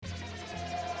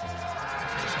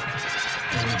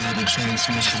Elevated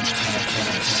Transmissions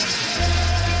Podcast.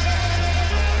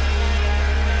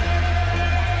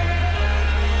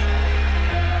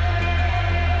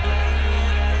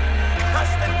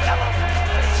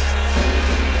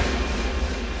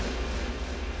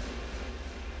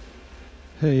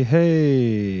 Hey,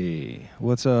 hey,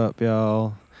 what's up,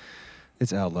 y'all?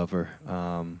 It's Al Lover,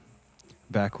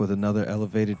 back with another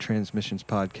Elevated Transmissions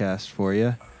podcast for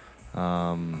you.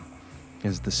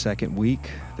 It's the second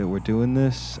week that we're doing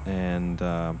this, and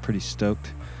I'm pretty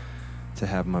stoked to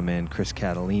have my man Chris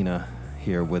Catalena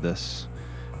here with us.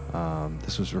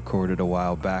 This was recorded a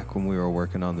while back when we were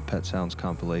working on the Pet Sounds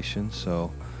compilation,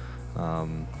 so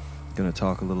going to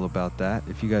talk a little about that.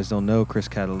 If you guys don't know, Chris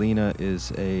Catalena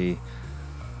is a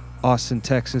Austin,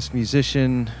 Texas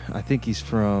musician. I think he's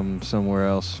from somewhere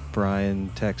else, Bryan,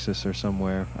 Texas or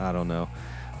somewhere. I don't know.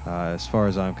 As far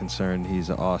as I'm concerned, he's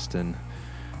an Austin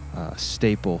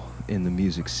staple in the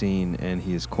music scene, and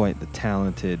he is quite the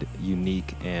talented,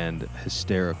 unique, and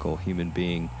hysterical human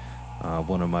being.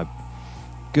 One of my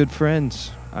good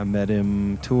friends. I met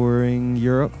him touring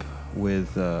Europe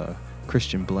with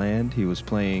Christian Bland. He was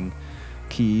playing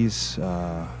keys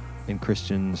in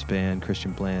Christian's band,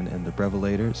 Christian Bland and the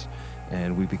Revelators,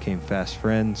 and we became fast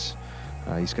friends.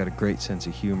 He's got a great sense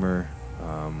of humor,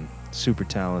 super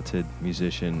talented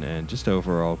musician, and just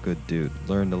overall good dude.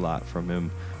 Learned a lot from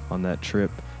him on that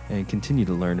trip, and continue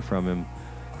to learn from him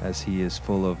as he is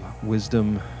full of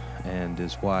wisdom and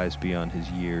is wise beyond his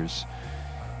years,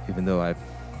 even though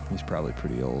he's probably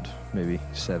pretty old, maybe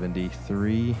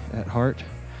 73 at heart.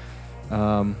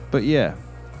 But yeah,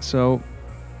 so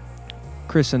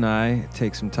Chris and I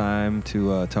take some time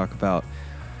to talk about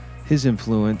his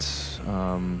influence,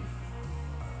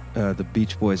 the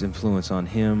Beach Boys' influence on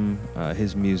him,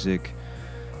 his music.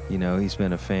 You know, he's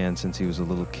been a fan since he was a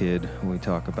little kid. We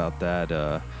talk about that.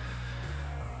 The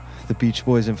Beach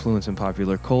Boys' influence in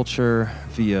popular culture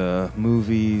via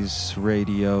movies,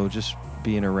 radio, just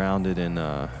being around it, and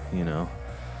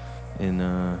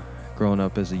growing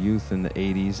up as a youth in the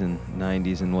 80s and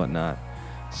 90s and whatnot.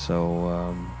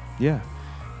 So yeah.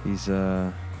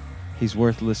 He's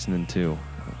worth listening to,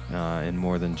 in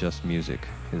more than just music.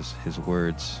 His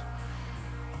words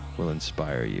will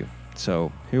inspire you.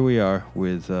 So here we are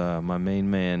with my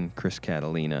main man, Chris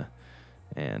Catalena,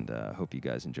 and hope you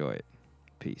guys enjoy it.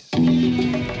 Peace. Do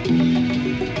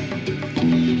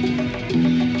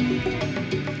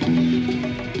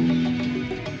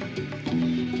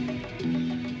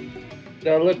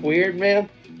I look weird, man?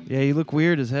 Yeah, you look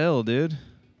weird as hell, dude.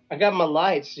 I got my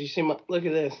lights. You see my... Look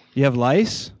at this. You have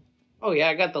lice? Oh, yeah,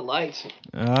 I got the lights.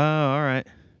 Oh, all right.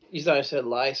 You thought I said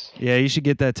lice. Yeah, you should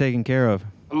get that taken care of.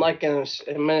 I'm like I'm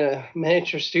in a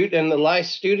miniature in the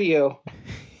lice studio.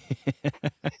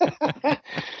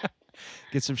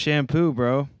 Get some shampoo,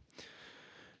 bro.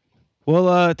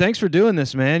 Well, thanks for doing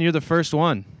this, man. You're the first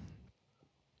one.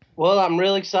 Well, I'm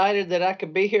real excited that I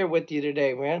could be here with you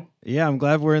today, man. Yeah, I'm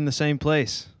glad we're in the same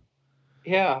place.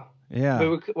 Yeah.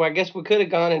 Yeah. Well, I guess we could have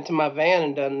gone into my van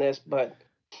and done this, but...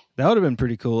 That would have been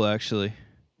pretty cool, actually.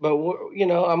 But,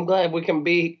 I'm glad we can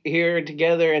be here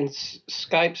together in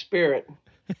Skype spirit.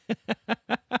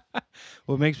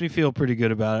 Well, it makes me feel pretty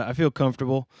good about it. I feel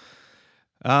comfortable.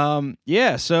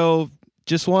 Yeah, so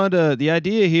just the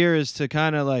idea here is to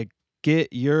kind of like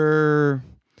get your,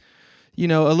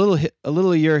 a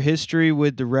little of your history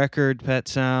with the record Pet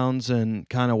Sounds, and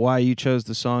kind of why you chose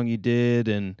the song you did,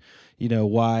 and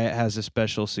why it has a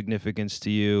special significance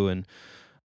to you. And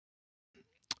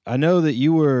I know that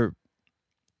you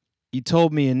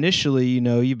told me initially,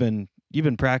 you've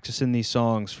been practicing these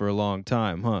songs for a long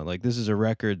time, huh? Like, this is a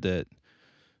record that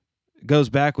goes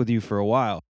back with you for a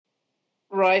while.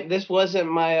 Right. This wasn't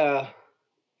my,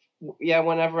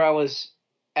 whenever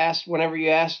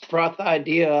you brought the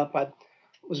idea up, I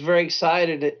was very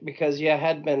excited because, I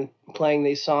had been playing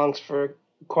these songs for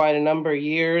quite a number of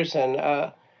years,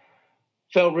 and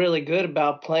felt really good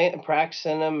about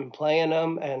practicing them and playing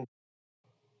them, and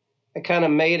it kind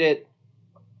of made it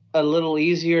a little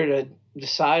easier to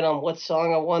decide on what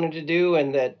song I wanted to do,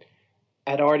 and that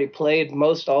I'd already played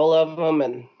most all of them,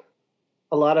 and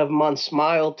a lot of them on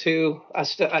Smile too.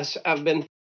 I've been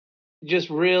just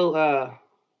real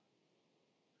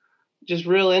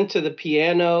into the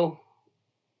piano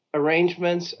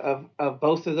arrangements of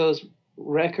both of those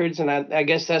records, and I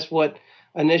guess that's what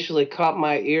initially caught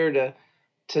my ear to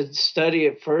study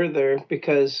it further,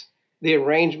 because the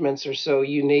arrangements are so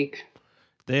unique.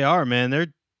 They are,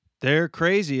 man. They're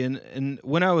crazy. And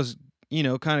when I was,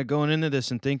 kind of going into this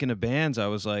and thinking of bands, I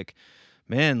was like,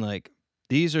 man, like,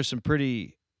 these are some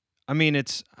pretty I mean,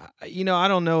 it's, I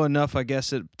don't know enough, I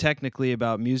guess, technically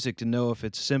about music to know if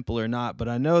it's simple or not, but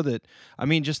I know that, I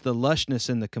mean, just the lushness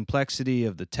and the complexity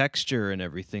of the texture and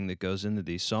everything that goes into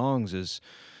these songs it's,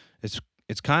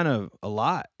 it's kind of a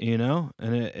lot,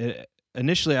 And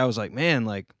initially I was like, man,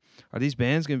 like, are these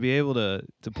bands going to be able to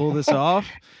pull this off?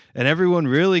 And everyone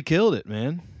really killed it,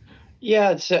 man.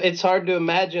 Yeah, it's hard to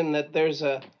imagine that there's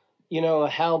a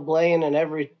Hal Blaine in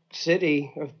every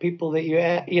city of people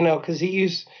that because he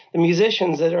used the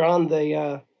musicians that are on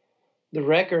the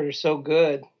record are so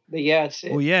good. But yeah,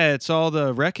 Well, yeah, it's all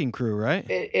the Wrecking Crew, right?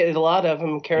 a lot of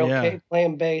them. Carol Yeah. Kay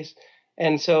playing bass,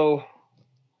 and so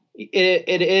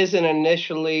it is an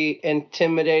initially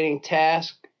intimidating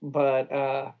task,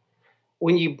 but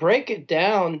when you break it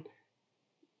down,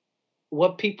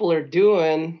 what people are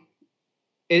doing,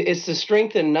 it's the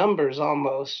strength in numbers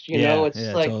almost. It's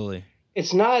Yeah, like totally.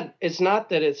 it's not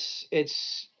that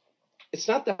it's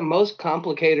not the most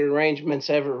complicated arrangements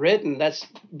ever written.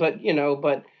 But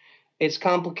it's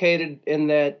complicated in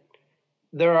that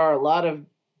there are a lot of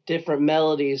different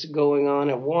melodies going on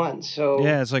at once. So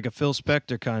Yeah, it's like a Phil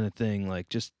Spector kind of thing, like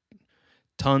just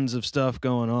tons of stuff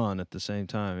going on at the same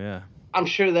time. Yeah. I'm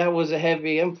sure that was a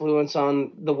heavy influence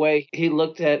on the way he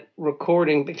looked at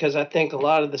recording, because I think a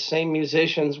lot of the same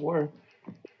musicians were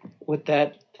with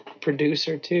that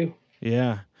producer too.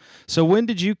 Yeah. So when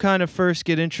did you kind of first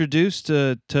get introduced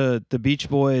to the Beach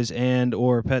Boys and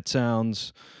or Pet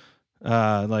Sounds?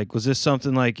 Like, was this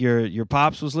something like your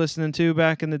pops was listening to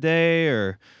back in the day,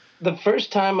 or? The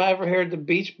first time I ever heard the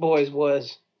Beach Boys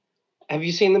was, have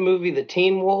you seen the movie The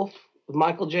Teen Wolf with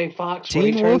Michael J. Fox,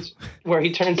 Teen Wolf? where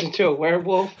he turns into a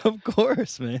werewolf? Of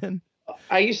course, man.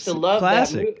 I used to love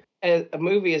Classic. a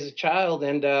movie as a child,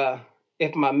 and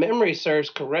if my memory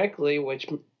serves correctly, which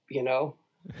you know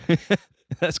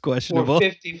That's we're questionable.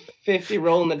 50-50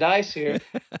 rolling the dice here,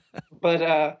 but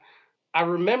I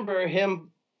remember him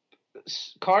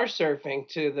car surfing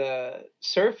to the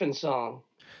surfing song.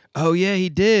 Oh yeah, he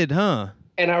did, huh?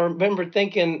 And I remember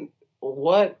thinking,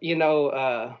 what,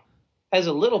 as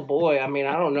a little boy, I mean,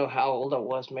 I don't know how old I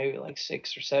was, maybe like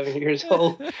 6 or 7 years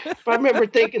old, but I remember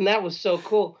thinking that was so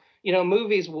cool.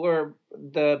 Movies were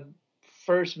the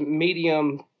first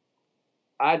medium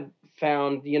I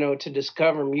found, to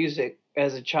discover music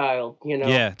as a child,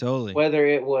 Yeah, totally. whether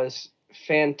it was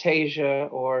Fantasia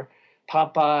or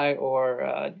Popeye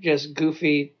or just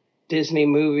goofy Disney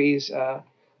movies.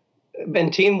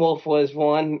 And Teen Wolf was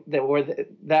one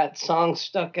that song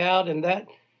stuck out, and that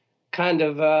kind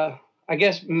of I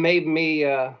guess made me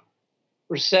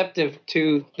receptive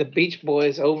to the Beach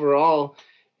Boys overall,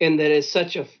 in that it's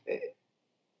such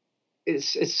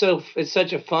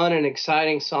a fun and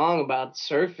exciting song about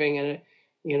surfing, and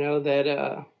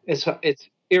that it's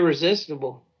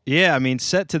irresistible. Yeah, I mean,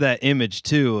 set to that image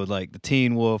too, like the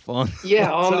Teen Wolf on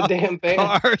Yeah, on the top damn band.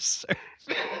 cars.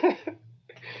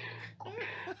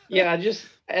 Yeah,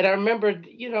 and I remember,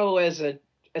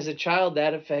 as a child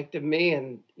that affected me,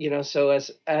 and so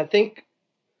as I think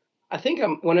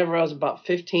whenever I was about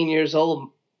 15 years old,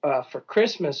 for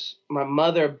Christmas, my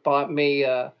mother bought me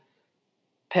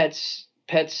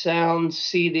Pet Sounds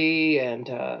CD and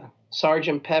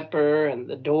Sergeant Pepper and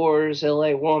The Doors,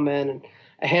 L.A. Woman, and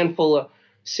a handful of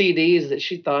CDs that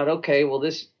she thought, okay, well,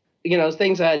 this,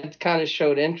 things I kind of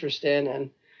showed interest in, and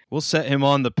We'll set him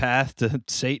on the path to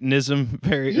Satanism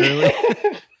very early.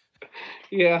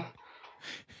 yeah.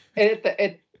 And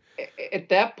at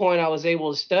that point, I was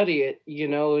able to study it,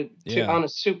 on a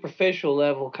superficial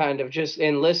level, kind of just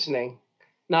in listening.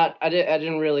 I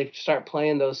didn't really start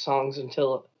playing those songs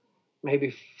until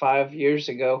maybe 5 years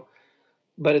ago.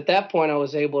 But at that point, I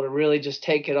was able to really just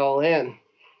take it all in.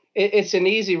 It's an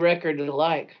easy record to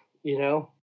like,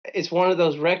 It's one of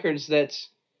those records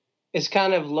it's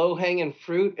kind of low hanging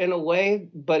fruit in a way,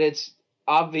 but it's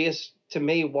obvious to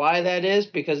me why that is,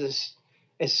 because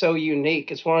it's so unique.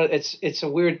 It's a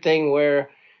weird thing where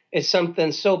it's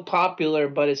something so popular,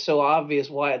 but it's so obvious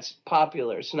why it's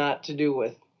popular. It's not to do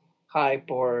with hype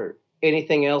or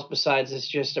anything else besides it's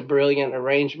just a brilliant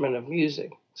arrangement of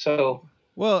music. So,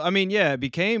 Well, I mean, yeah, it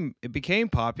became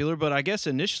popular, but I guess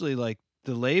initially, like,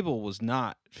 the label was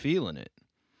not feeling it.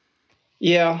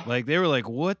 yeah. Like, they were like,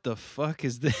 "What the fuck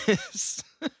is this?"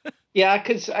 Yeah,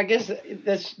 I guess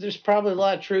there's probably a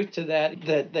lot of truth to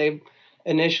that they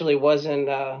initially wasn't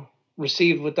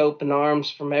received with open arms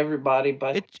from everybody,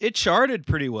 but It charted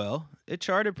pretty well.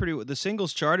 The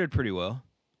singles charted pretty well.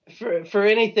 for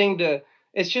anything to,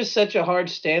 it's just such a hard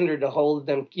standard to hold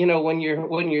them. When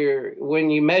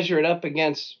you measure it up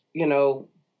against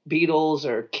Beatles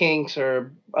or Kinks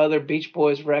or other Beach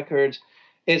Boys records,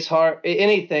 it's hard.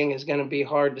 Anything is going to be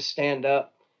hard to stand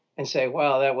up and say,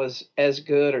 wow, that was as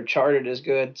good or charted as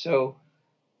good. So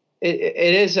it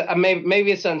is,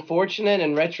 maybe it's unfortunate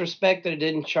in retrospect that it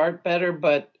didn't chart better,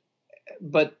 but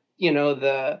the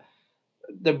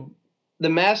the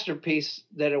masterpiece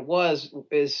that it was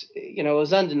is, it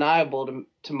was undeniable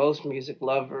to most music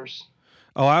lovers.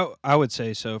 Oh, I would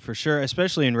say so for sure,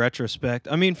 especially in retrospect.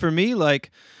 I mean, for me, like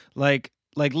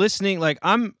listening, like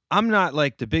I'm not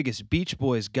like the biggest Beach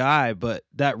Boys guy, but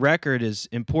that record is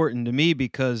important to me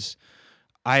because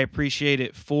I appreciate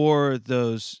it for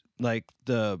those, like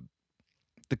the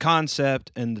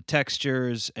concept and the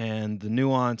textures and the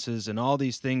nuances and all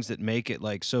these things that make it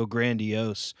like so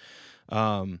grandiose.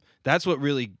 That's what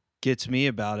really gets me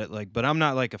about it. Like, but I'm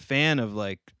not like a fan of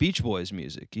like Beach Boys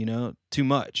music, too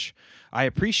much. I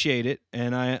appreciate it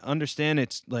and I understand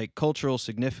its like cultural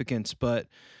significance, but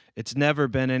it's never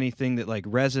been anything that like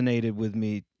resonated with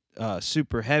me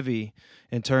super heavy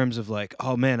in terms of like,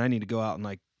 oh man, I need to go out and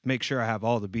like make sure I have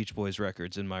all the Beach Boys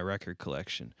records in my record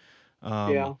collection.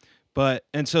 Um, Yeah. but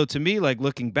and so to me, like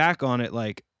looking back on it,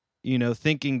 like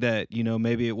thinking that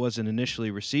maybe it wasn't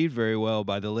initially received very well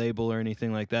by the label or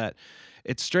anything like that.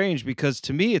 It's strange because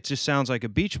to me it just sounds like a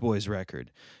Beach Boys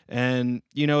record, and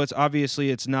it's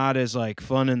obviously it's not as like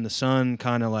Fun in the Sun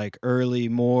kind of like early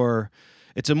more.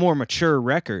 It's a more mature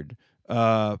record,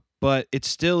 but it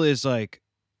still is like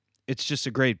it's just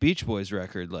a great Beach Boys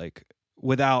record, like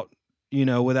without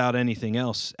without anything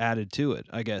else added to it.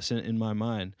 I guess in my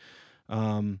mind.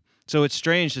 So it's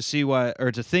strange to see why,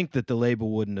 or to think that the label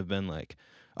wouldn't have been like,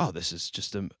 "Oh, this is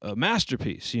just a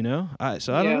masterpiece," So I don't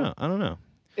Yeah. know. I don't know.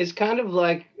 It's kind of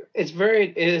like it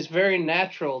is very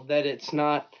natural that it's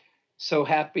not so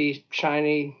happy,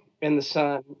 shiny in the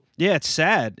sun. Yeah, it's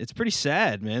sad. It's pretty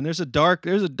sad, man. There's a dark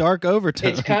It's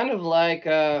overtone. kind of like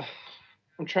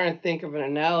I'm trying to think of an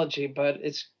analogy, but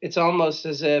it's almost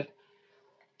as if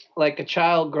like a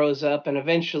child grows up and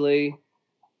eventually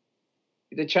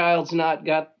the child's not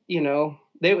got,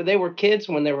 they were kids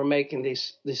when they were making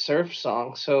these surf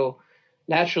songs. So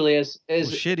naturally Well,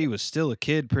 shit, he was still a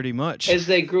kid, pretty much. as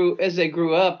they grew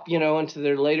up, into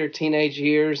their later teenage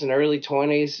years and early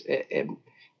 20s,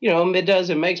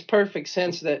 it makes perfect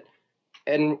sense that,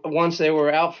 and once they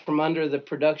were out from under the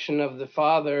production of the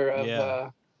father of Yeah.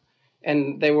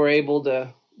 and they were able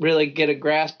to really get a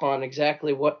grasp on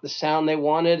exactly what the sound they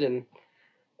wanted, and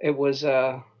it was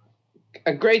a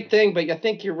great thing. But I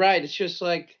think you're right. It's just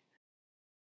like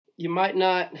you might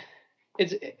not.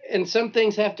 It's and some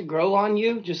things have to grow on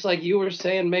you, just like you were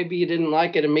saying. Maybe you didn't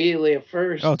like it immediately at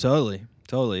first. Oh, totally,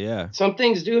 totally, yeah. Some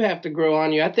things do have to grow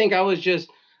on you. I think I was just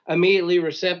immediately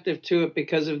receptive to it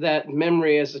because of that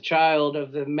memory as a child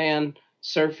of the man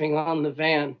surfing on the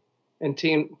van and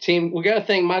team. We got to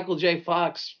thank Michael J.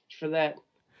 Fox for that.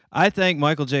 I thank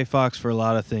Michael J. Fox for a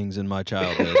lot of things in my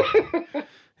childhood.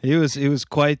 He was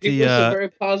quite He the was a very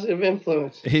positive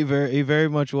influence. he very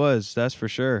much was. That's for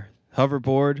sure.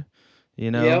 Hoverboard,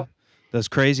 Yep. those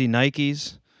crazy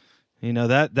Nikes.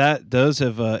 That those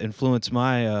have influenced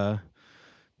my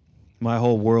my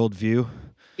whole worldview.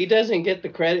 He doesn't get the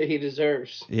credit he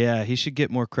deserves. Yeah, he should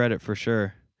get more credit for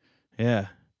sure. Yeah,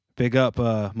 big up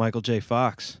Michael J.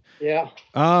 Fox. Yeah.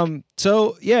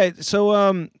 So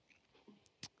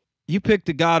you picked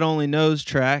the God Only Knows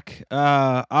track.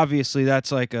 Obviously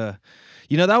that's like that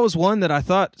was one that I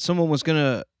thought someone was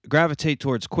gonna gravitate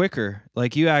towards quicker.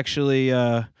 Like you actually,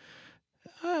 I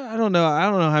don't know. I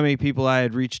don't know how many people I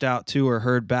had reached out to or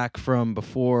heard back from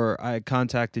before I had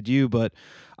contacted you, but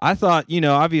I thought,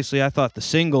 obviously I thought the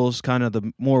singles, kind of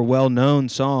the more well-known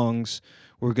songs,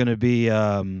 were going to be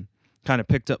kind of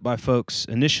picked up by folks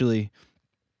initially,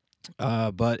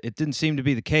 but it didn't seem to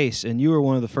be the case. And you were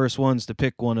one of the first ones to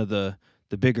pick one of the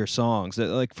bigger songs.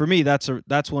 Like for me, that's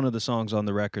one of the songs on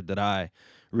the record that I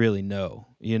really know,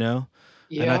 And I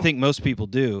Yeah. think most people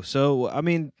do. So I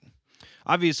mean,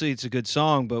 obviously it's a good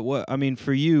song, but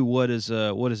for you, what does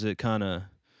it kind of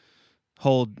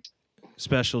hold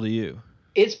special to you?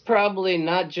 It's probably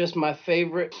not just my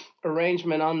favorite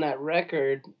arrangement on that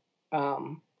record.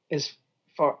 As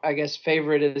far, I guess,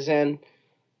 favorite is in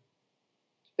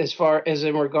as far as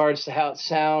in regards to how it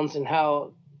sounds and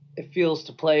how it feels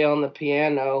to play on the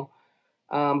piano.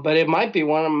 But it might be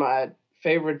one of my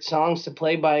favorite songs to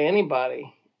play by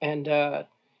anybody. And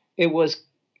it was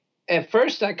at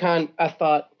first I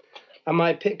thought I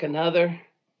might pick another,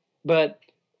 but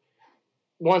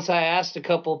once I asked a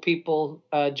couple people,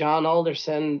 John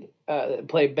Alderson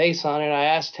played bass on it. I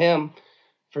asked him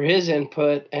for his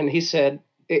input, and he said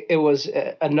it was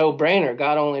a no-brainer.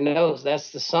 God Only Knows,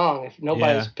 that's the song. If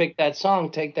nobody's Yeah. picked that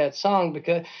song, take that song,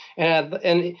 because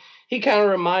and he kind of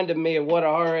reminded me of what I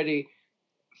already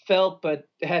felt but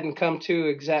hadn't come to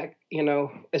exact,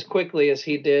 as quickly as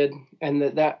he did, and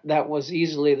that was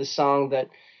easily the song that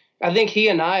I think he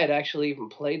and I had actually even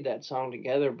played that song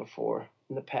together before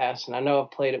in the past, and I know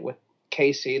I've played it with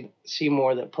Casey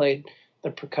Seymour that played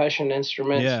the percussion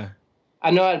instruments. Yeah.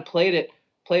 I know I'd played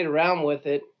around with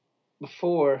it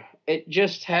before. It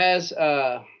just has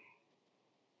a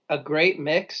great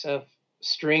mix of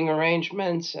string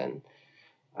arrangements and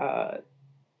uh,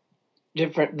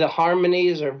 different. The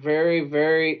harmonies are very,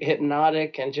 very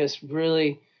hypnotic and just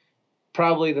really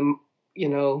probably the you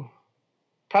know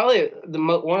probably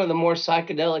one of the more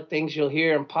psychedelic things you'll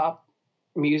hear in pop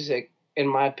music, in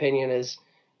my opinion, is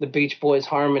the Beach Boys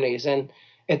harmonies. And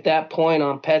at that point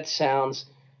on Pet Sounds,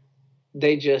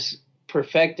 they just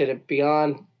perfected it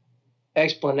beyond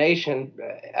explanation.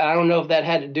 I don't know if that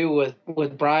had to do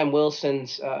with Brian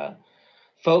Wilson's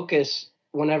focus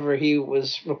whenever he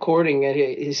was recording it.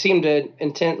 He seemed to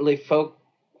intently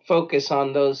focus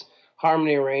on those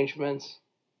harmony arrangements,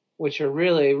 which are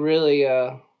really, really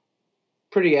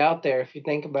pretty out there if you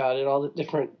think about it. All the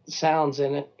different sounds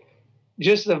in it.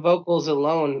 Just the vocals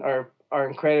alone are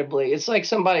incredibly. It's like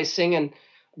somebody singing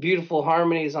beautiful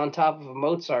harmonies on top of a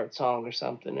Mozart song or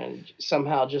something, and it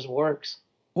somehow just works.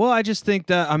 Well, I just think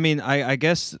that, I mean, I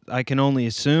guess I can only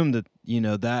assume that,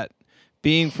 that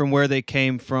being from where they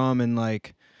came from, and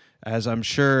like, as I'm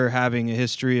sure having a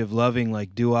history of loving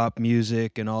like doo-wop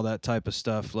music and all that type of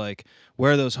stuff, like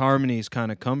where those harmonies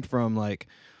kind of come from, like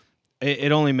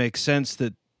it only makes sense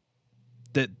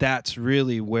that's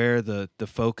really where the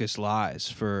focus lies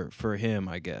for him,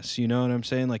 I guess. You know what I'm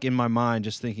saying? Like in my mind,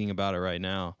 just thinking about it right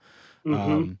now.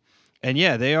 Mm-hmm. And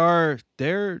yeah, they're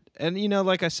and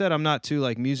like I said, I'm not too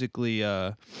like musically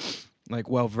like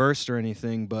well versed or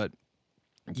anything, but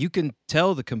you can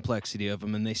tell the complexity of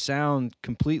them, and they sound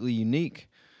completely unique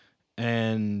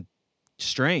and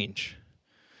strange.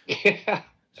 Yeah,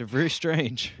 They're very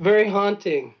strange. very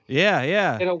haunting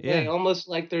Yeah, in a way, yeah, almost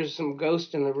like there's some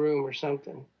ghost in the room or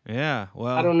something. yeah. I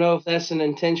Well, don't know if that's an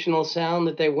intentional sound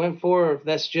that they went for, or if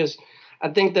that's just. I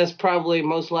think that's probably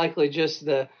most likely just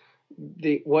the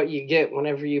what you get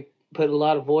whenever you put a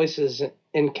lot of voices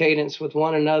in cadence with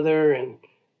one another and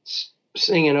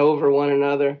singing over one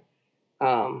another.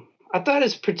 I thought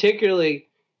it's particularly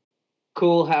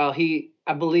cool how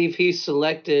I believe he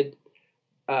selected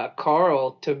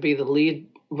Carl to be the lead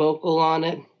vocal on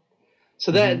it.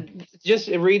 So mhm. that just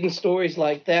reading stories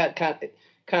like that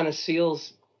kind of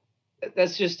seals.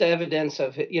 That's just evidence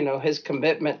of his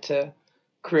commitment to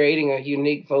creating a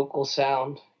unique vocal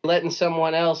sound, letting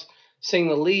someone else sing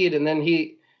the lead, and then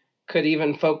he could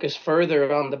even focus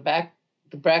further on the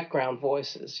background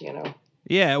voices.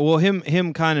 Yeah, well,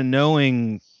 him kind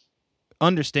of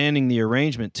understanding the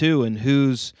arrangement too, and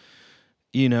who's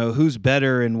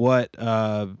better and what's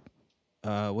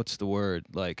the word,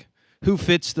 like who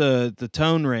fits the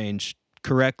tone range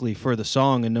correctly for the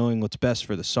song, and knowing what's best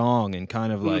for the song, and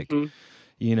kind of like Hmm.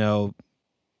 you know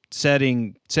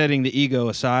setting the ego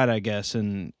aside, I guess,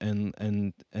 and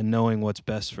knowing what's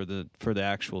best for the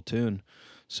actual tune.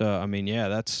 So I mean, yeah,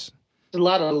 that's There's a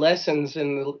lot of lessons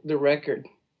in the record,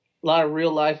 a lot of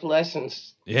real life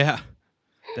lessons. yeah,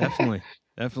 definitely.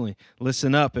 Definitely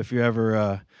listen up if you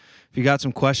ever if you got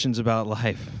some questions about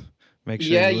life. Make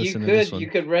sure Yeah, you you listen to this could. You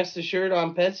one. could rest assured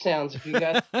on Pet Sounds if you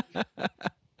got.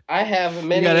 I have You got an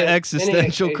many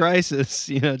existential occasions. crisis,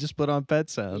 just put on Pet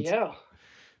Sounds. Yeah,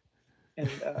 and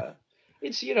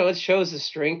it's it shows the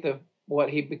strength of what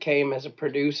he became as a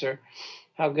producer.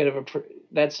 How good of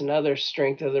that's another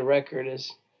strength of the record,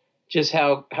 is just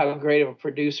how great of a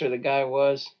producer the guy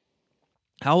was.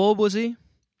 How old was he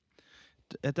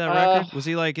at that Uh, record? Was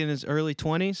he like in his early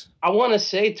 20s? I want to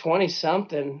say 20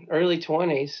 something, early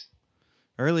 20s,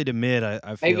 Early to mid, I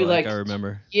feel maybe like I like,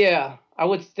 remember. yeah. I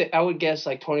would guess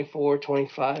like 24,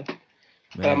 25, but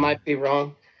I Man, might be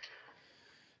wrong.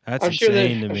 that's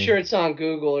insane to I'm me. sure it's on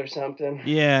Google or something.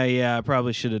 Yeah, I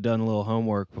probably should have done a little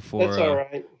homework That's all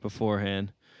right.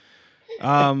 beforehand.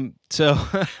 So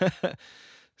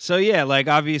so yeah, like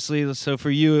obviously, so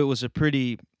for you it was a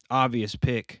pretty obvious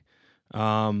pick.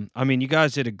 I mean, you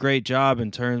guys did a great job in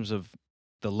terms of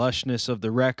the lushness of the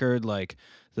record. Like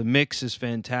the mix is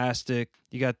fantastic.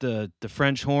 You got the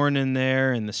French horn in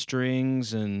there and the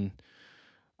strings, and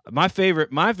my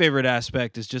favorite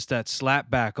aspect is just that slap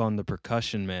back on the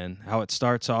percussion, man. How it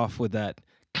starts off with that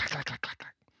clack, clack, clack, clack,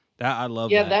 clack. That I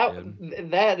love Yeah, that,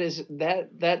 dude.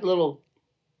 that little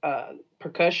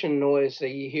percussion noise that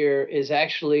you hear is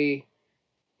actually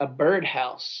a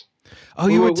birdhouse. Oh,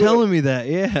 We you were were we were telling me that,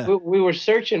 yeah. we were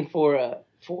searching for a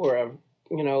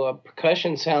a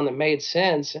percussion sound that made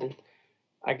sense, and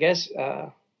I guess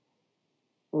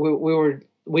we were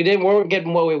weren't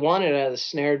getting what we wanted out of the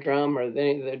snare drum or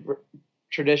any of the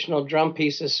traditional drum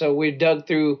pieces. So we dug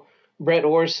through Brett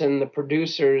Orson, the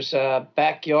producer's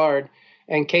backyard,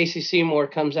 and Casey Seymour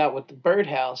comes out with the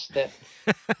birdhouse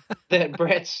that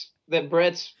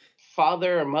Brett's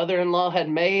father or mother-in-law had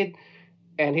made,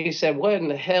 and he said, "What in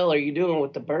the hell are you doing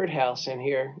with the birdhouse in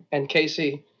here?" And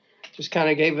Casey just kind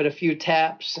of gave it a few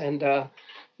taps, and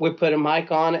we put a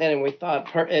mic on it, and we thought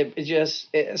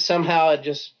somehow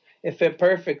it fit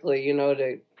perfectly,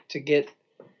 to get.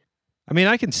 I mean,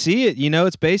 I can see it.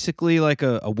 It's basically like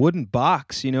a wooden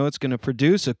box. It's going to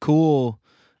produce a cool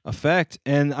effect,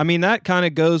 and I mean that kind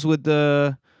of goes with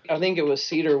the. I think it was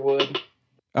cedar wood.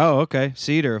 Oh, okay,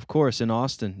 cedar, of course, in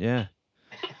Austin. Yeah,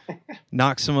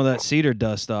 knock some of that cedar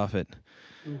dust off it.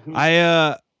 Mm-hmm.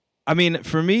 I mean,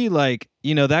 for me, like,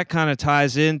 that kind of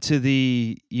ties into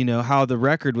the, how the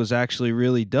record was actually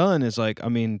really done is like, I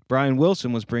mean, Brian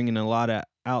Wilson was bringing a lot of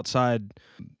outside,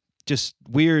 just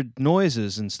weird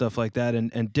noises and stuff like that,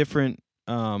 and different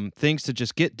things to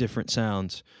just get different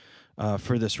sounds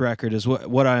for this record is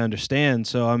what I understand.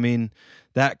 So, I mean,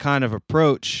 that kind of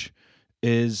approach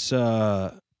is,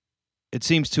 it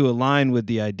seems to align with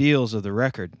the ideals of the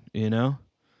record,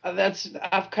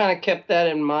 I've kind of kept that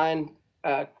in mind.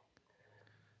 I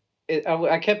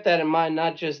kept that in mind,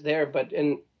 not just there, but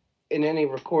in any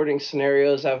recording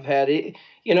scenarios I've had.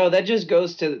 That just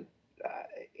goes to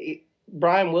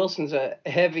Brian Wilson's a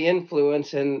heavy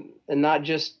influence, and not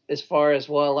just as far as,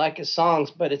 well, I like his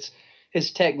songs, but it's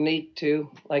his technique too.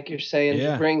 Like you're saying,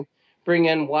 Yeah. to bring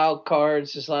in wild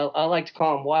cards. I like to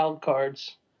call them wild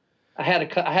cards. I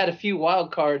had a few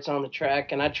wild cards on the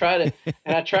track, and I try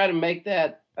to make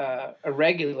that a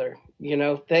regular,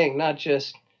 thing, not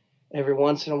just every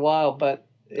once in a while. But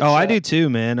I do too,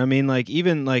 man. I mean, like,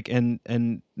 even like,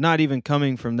 and not even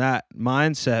coming from that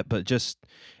mindset, but just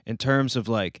in terms of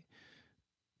like,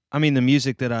 I mean, the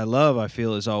music that I love, I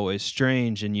feel is always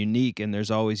strange and unique, and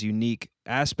there's always unique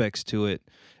aspects to it.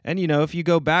 And if you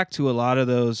go back to a lot of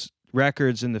those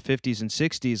records in the 50s and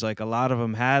 60s, like a lot of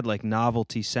them had like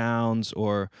novelty sounds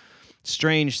or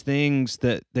strange things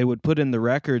that they would put in the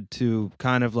record to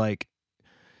kind of like,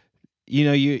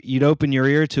 you'd open your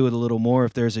ear to it a little more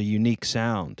if there's a unique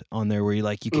sound on there where you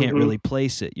can't Mm-hmm. really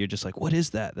place it. You're just like, what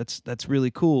is that? That's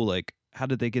really cool. Like, how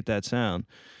did they get that sound?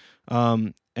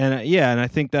 And I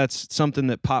think that's something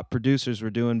that pop producers were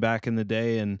doing back in the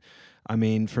day. And I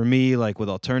mean, for me, like with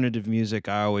alternative music,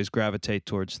 I always gravitate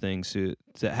towards things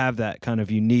that have that kind of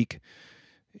unique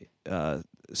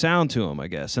sound to them, I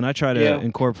guess. And I try to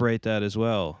incorporate that as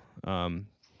well.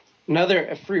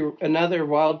 Another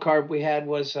wild card we had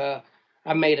was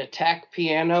I made a tack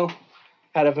piano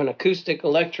out of an acoustic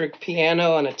electric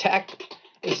piano, and a tack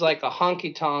is like a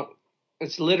honky tonk.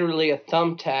 It's literally a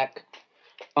thumbtack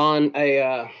on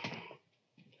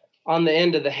on the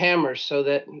end of the hammer, so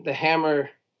that the hammer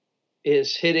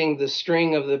is hitting the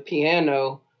string of the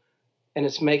piano, and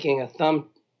it's making a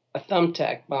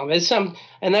thumbtack bomb.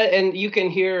 And you can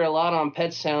hear a lot on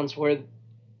Pet Sounds where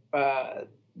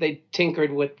they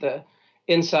tinkered with the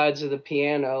insides of the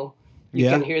piano. You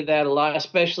can hear that a lot,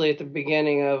 especially at the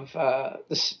beginning of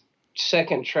the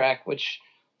second track, which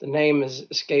the name is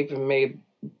escaping me.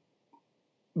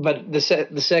 But the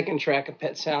second track of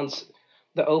Pet Sounds,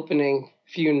 the opening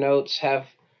few notes have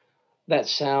that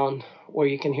sound where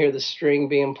you can hear the string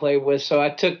being played with. So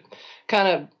I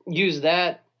used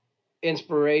that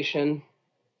inspiration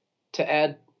to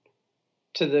add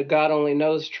to the God Only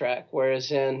Knows track,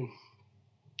 whereas I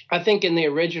think in the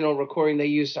original recording they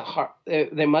used a harp.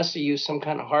 They must have used some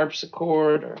kind of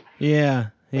harpsichord or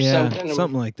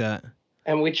something like that.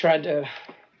 And we tried to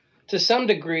some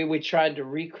degree, we tried to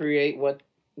recreate what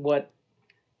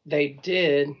they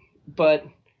did. But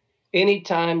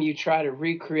anytime you try to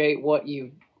recreate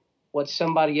what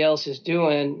somebody else is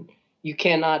doing, you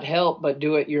cannot help but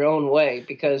do it your own way,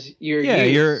 because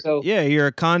you're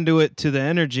a conduit to the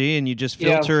energy, and you just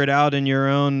filter it out in your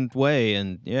own way,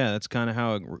 and that's kind of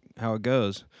how it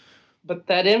goes. But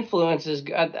that influence is,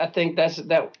 I think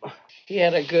that he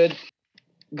had a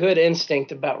good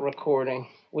instinct about recording,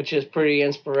 which is pretty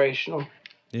inspirational.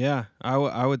 Yeah,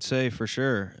 I would say for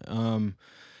sure.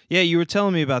 You were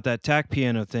telling me about that tack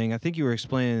piano thing. I think you were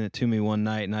explaining it to me one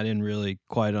night, and I didn't really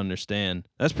quite understand.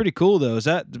 That's pretty cool, though.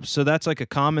 That's like a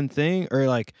common thing, or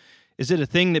like, is it a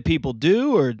thing that people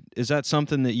do, or is that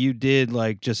something that you did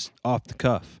like just off the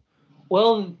cuff?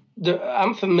 Well,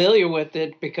 I'm familiar with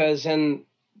it because in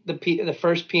the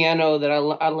first piano that I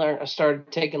learned, I started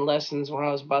taking lessons when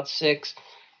I was about 6,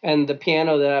 and the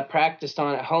piano that I practiced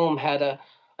on at home had a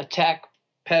tack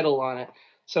pedal on it.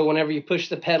 So whenever you push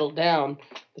the pedal down,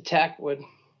 the tack would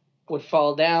would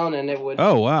fall down, and it would.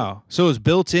 Oh wow! So it was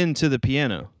built into the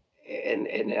piano.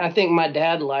 And I think my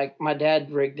dad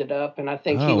rigged it up, and I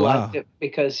think he Oh liked wow! it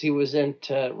because he was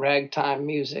into ragtime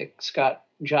music. Scott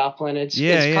Joplin. It's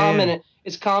Yeah, it's yeah, common. yeah.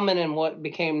 It's common in what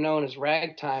became known as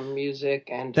ragtime music,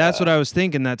 and That's what I was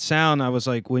thinking. That sound, I was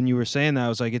like, when you were saying that, I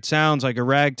was like, it sounds like a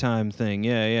ragtime thing.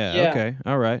 Yeah, yeah. yeah. Okay,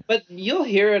 all right. But you'll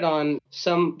hear it on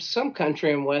some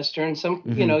country and western. Some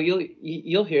Mm-hmm.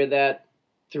 you'll hear that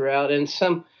throughout, and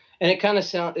it kind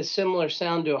of is similar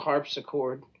sound to a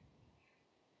harpsichord,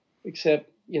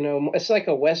 except it's like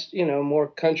a more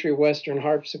country western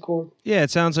harpsichord. Yeah,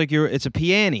 it sounds like it's a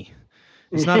piano.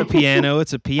 It's not a piano,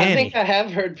 it's a piano. I think I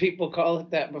have heard people call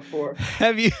it that before.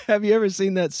 Have you ever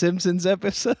seen that Simpsons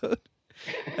episode?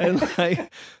 And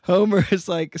like Homer is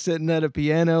like sitting at a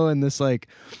piano, and this like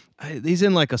he's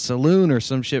in like a saloon or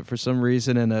some shit for some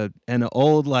reason, and an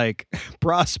old like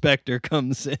prospector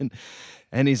comes in,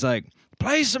 and he's like,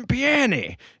 play some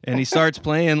piano, and he starts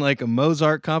playing like a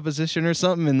Mozart composition or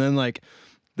something, and then like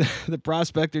the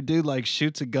prospector dude like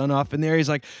shoots a gun off in there. He's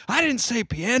like, I didn't say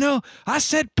piano, I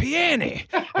said piano.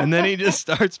 And then he just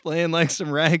starts playing like some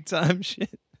ragtime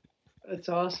shit. That's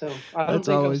awesome. I don't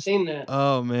think I've seen that.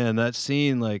 Oh man, that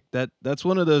scene, like that's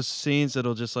one of those scenes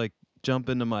that'll just like jump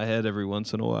into my head every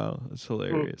once in a while. It's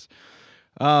hilarious.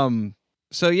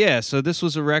 So yeah, so this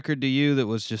was a record to you that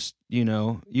was just,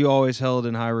 you always held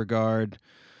in high regard.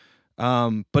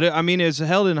 But it's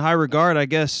held in high regard, I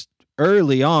guess,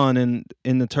 early on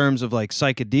in the terms of like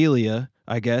psychedelia,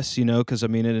 I guess, because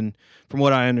from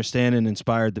what I understand, it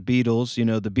inspired the Beatles.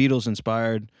 The Beatles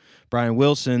inspired Brian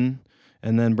Wilson,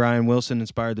 and then Brian Wilson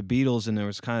inspired the Beatles, and there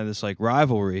was kind of this like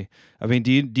rivalry. I mean,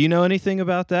 do you know anything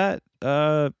about that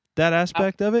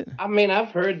aspect of it?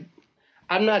 I've heard.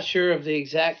 I'm not sure of the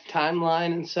exact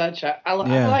timeline and such. I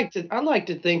like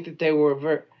to think that they were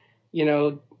very,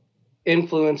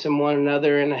 influencing one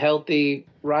another in a healthy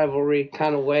rivalry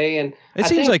kind of way. And it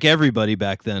seems like everybody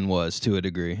back then was, to a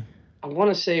degree. I want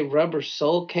to say Rubber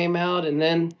Soul came out, and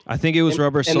then I think it was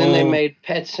Rubber Soul, and then they made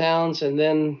Pet Sounds, and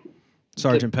then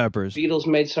Sgt. Pepper's. Beatles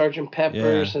made Sgt.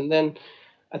 Pepper's, and then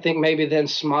I think maybe then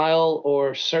Smile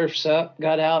or Surf's Up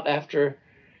got out after,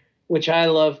 which I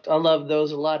loved. I love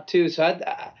those a lot too. So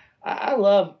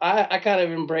I kind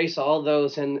of embrace all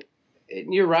those, and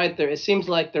you're right there. It seems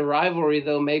like the rivalry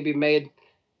though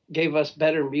gave us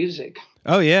better music.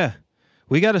 Oh yeah.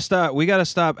 We got to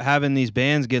stop having these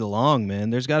bands get along, man.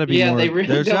 There's got to be more. Yeah, they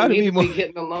really don't need to be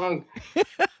getting along.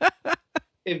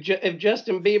 If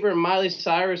Justin Bieber and Miley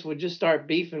Cyrus would just start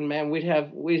beefing, man, we'd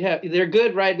have. They're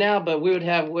good right now, but we would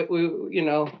have.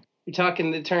 You're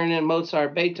talking to turn in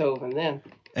Mozart, Beethoven then.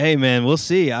 Hey man, we'll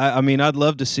see. I'd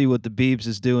love to see what the Biebs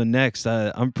is doing next.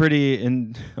 I'm pretty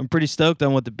stoked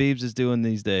on what the Biebs is doing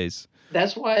these days.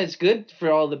 That's why it's good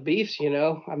for all the beefs,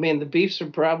 the beefs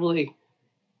are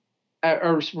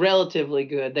relatively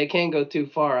good. They can't go too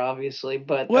far, obviously,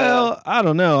 but I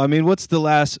don't know. What's the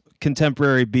last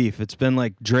contemporary beef? It's been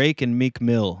like Drake and Meek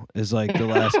Mill is like the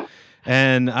last,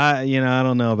 and I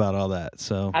don't know about all that.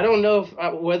 So I don't know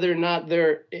whether or not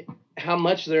how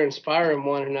much they're inspiring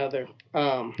one another.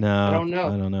 No, I don't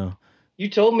know. You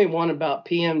told me one about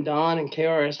PM Dawn and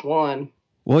KRS-One.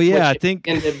 Well, yeah, I think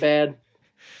ended bad.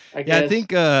 I guess. I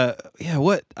think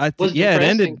it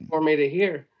ended for me to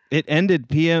hear. It ended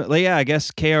I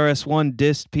guess KRS-One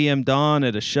dissed PM Dawn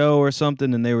at a show or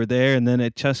something, and they were there, and then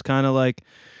it just kind of like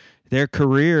their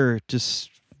career just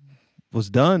was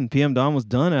done. PM Dawn was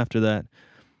done after that.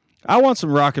 I want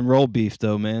some rock and roll beef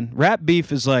though, man. Rap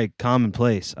beef is like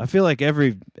commonplace. I feel like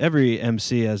every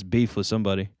MC has beef with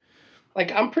somebody.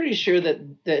 Like I'm pretty sure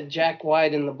that Jack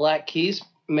White and the Black Keys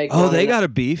make. Oh, they got a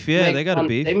beef. Yeah, they got a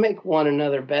beef. They make one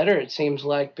another better. It seems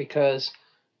like because,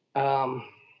 I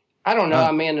don't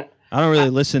know. I don't really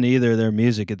listen to either of their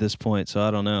music at this point, so I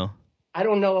don't know. I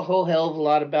don't know a whole hell of a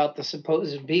lot about the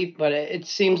supposed beef, but it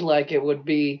seems like it would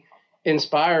be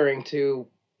inspiring to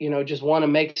just want to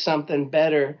make something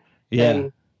better. Yeah.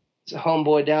 Than a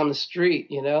homeboy down the street,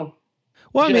 Well,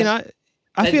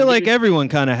 I feel like everyone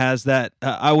kind of has that.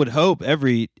 I would hope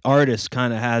every artist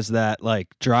kind of has that like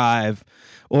drive,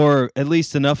 or at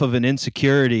least enough of an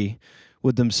insecurity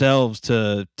with themselves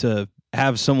to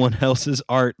have someone else's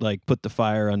art like put the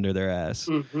fire under their ass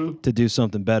to do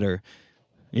something better.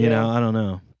 You know, I don't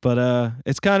know, but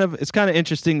it's kind of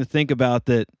interesting to think about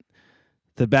that.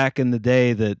 The back in the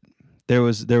day that. There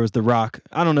was the rock.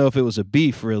 I don't know if it was a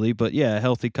beef really, but yeah, a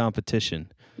healthy competition.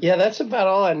 Yeah, that's about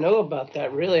all I know about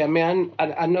that. Really,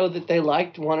 I know that they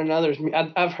liked one another's.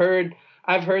 I've heard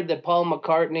that Paul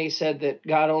McCartney said that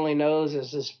 "God Only Knows"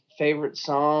 is his favorite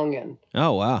song, and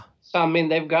oh wow. So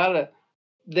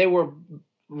they were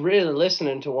really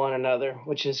listening to one another,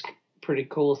 which is pretty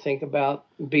cool to think about.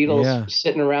 Beatles Yeah.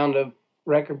 sitting around a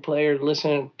record player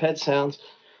listening to Pet Sounds.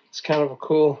 It's kind of a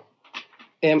cool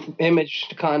image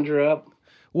to conjure up.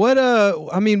 What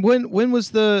I mean, when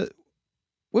was the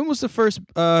first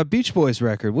Beach Boys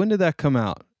record? When did that come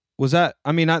out? Was that,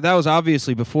 I mean, that was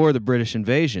obviously before the British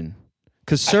invasion.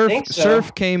 Cuz I think so.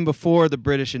 Surf came before the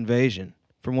British invasion,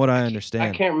 from what I understand.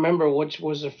 I can't remember which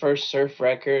was the first Surf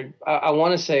record. I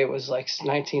want to say it was like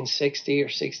 1960 or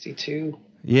 62.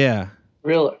 Yeah.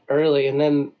 Real early, and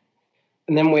then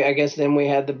we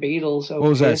had the Beatles. What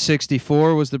was that?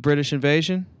 64 was the British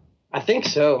invasion? I think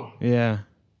so. Yeah.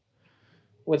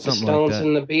 With Something the Stones like that.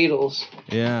 and the Beatles.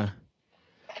 Yeah.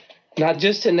 Not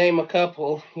just to name a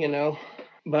couple, you know,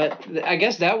 but I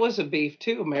guess that was a beef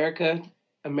too. America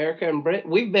and Britain.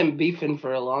 We've been beefing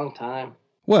for a long time.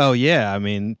 Well, yeah, I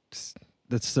mean,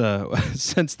 that's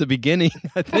since the beginning,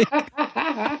 I think.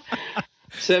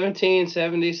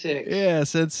 1776. Yeah,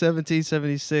 since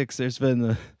 1776, there's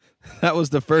been that was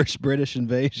the first British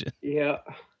invasion. Yeah.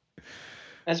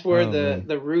 That's where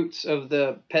the roots of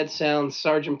the Pet Sounds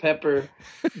Sgt. Pepper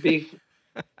beef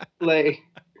lay.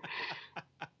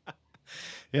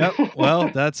 Yep.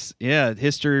 Well,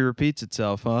 history repeats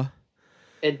itself, huh?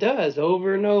 It does,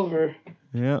 over and over.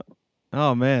 Yeah.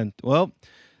 Oh man. Well,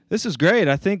 this is great.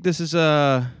 I think this is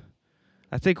I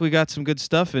think we got some good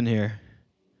stuff in here.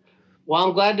 Well,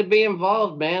 I'm glad to be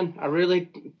involved, man. I really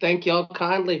thank y'all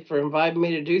kindly for inviting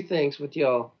me to do things with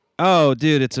y'all. Oh,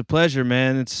 dude, it's a pleasure,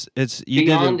 man. It's you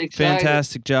Beyond did a excited.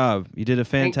 fantastic job. You did a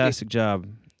fantastic job.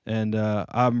 And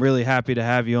I'm really happy to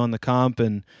have you on the comp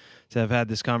and to have had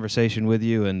this conversation with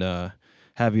you and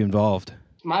have you involved.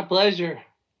 It's my pleasure.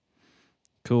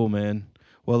 Cool, man.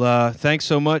 Well, thanks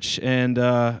so much, and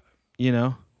we'll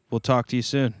talk to you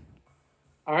soon.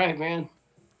 All right, man.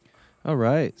 All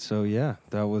right. So yeah,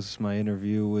 that was my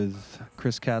interview with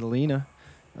Chris Catalena,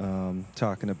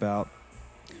 talking about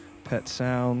Pet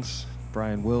Sounds,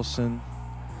 Brian Wilson,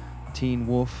 Teen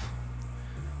Wolf,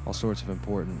 all sorts of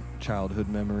important childhood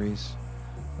memories.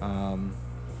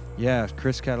 Yeah,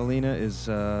 Chris Catalena is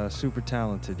super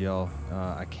talented, y'all.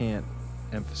 I can't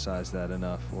emphasize that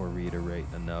enough or reiterate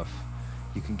enough.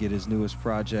 You can get his newest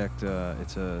project.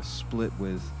 It's a split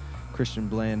with Christian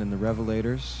Bland and the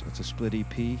Revelators. It's a split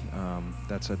EP.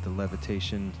 That's at the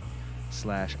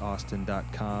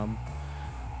levitation/austin.com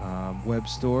web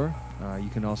store. You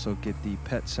can also get the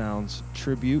Pet Sounds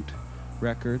tribute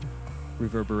record.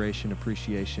 Reverberation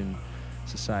Appreciation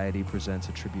Society presents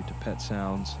a tribute to Pet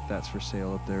Sounds. That's for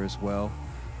sale up there as well.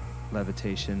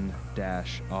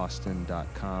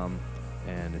 levitation-austin.com,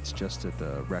 and it's just at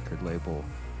the record label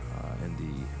in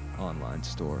the online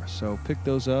store. So pick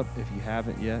those up if you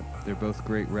haven't yet. They're both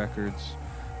great records.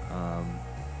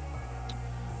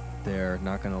 They're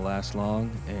not going to last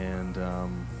long, and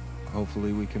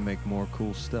hopefully we can make more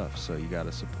cool stuff. So you got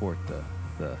to support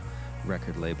the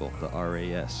record label, the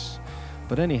RAS.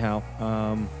 But anyhow,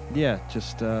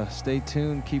 just stay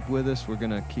tuned, keep with us. We're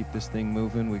going to keep this thing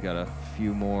moving. We got a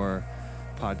few more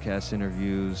podcast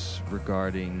interviews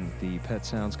regarding the Pet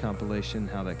Sounds compilation,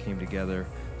 how that came together,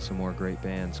 some more great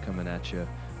bands coming at you.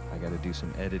 I got to do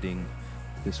some editing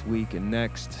this week and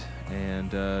next,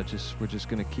 and we're just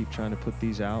going to keep trying to put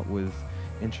these out with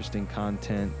interesting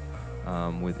content,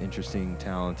 with interesting,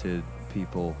 talented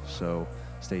people. So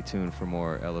stay tuned for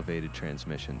more elevated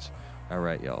transmissions. All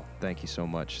right, y'all. Thank you so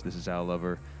much. This is Al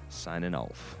Lover signing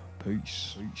off.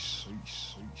 Peace. Peace.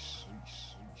 Peace. Peace.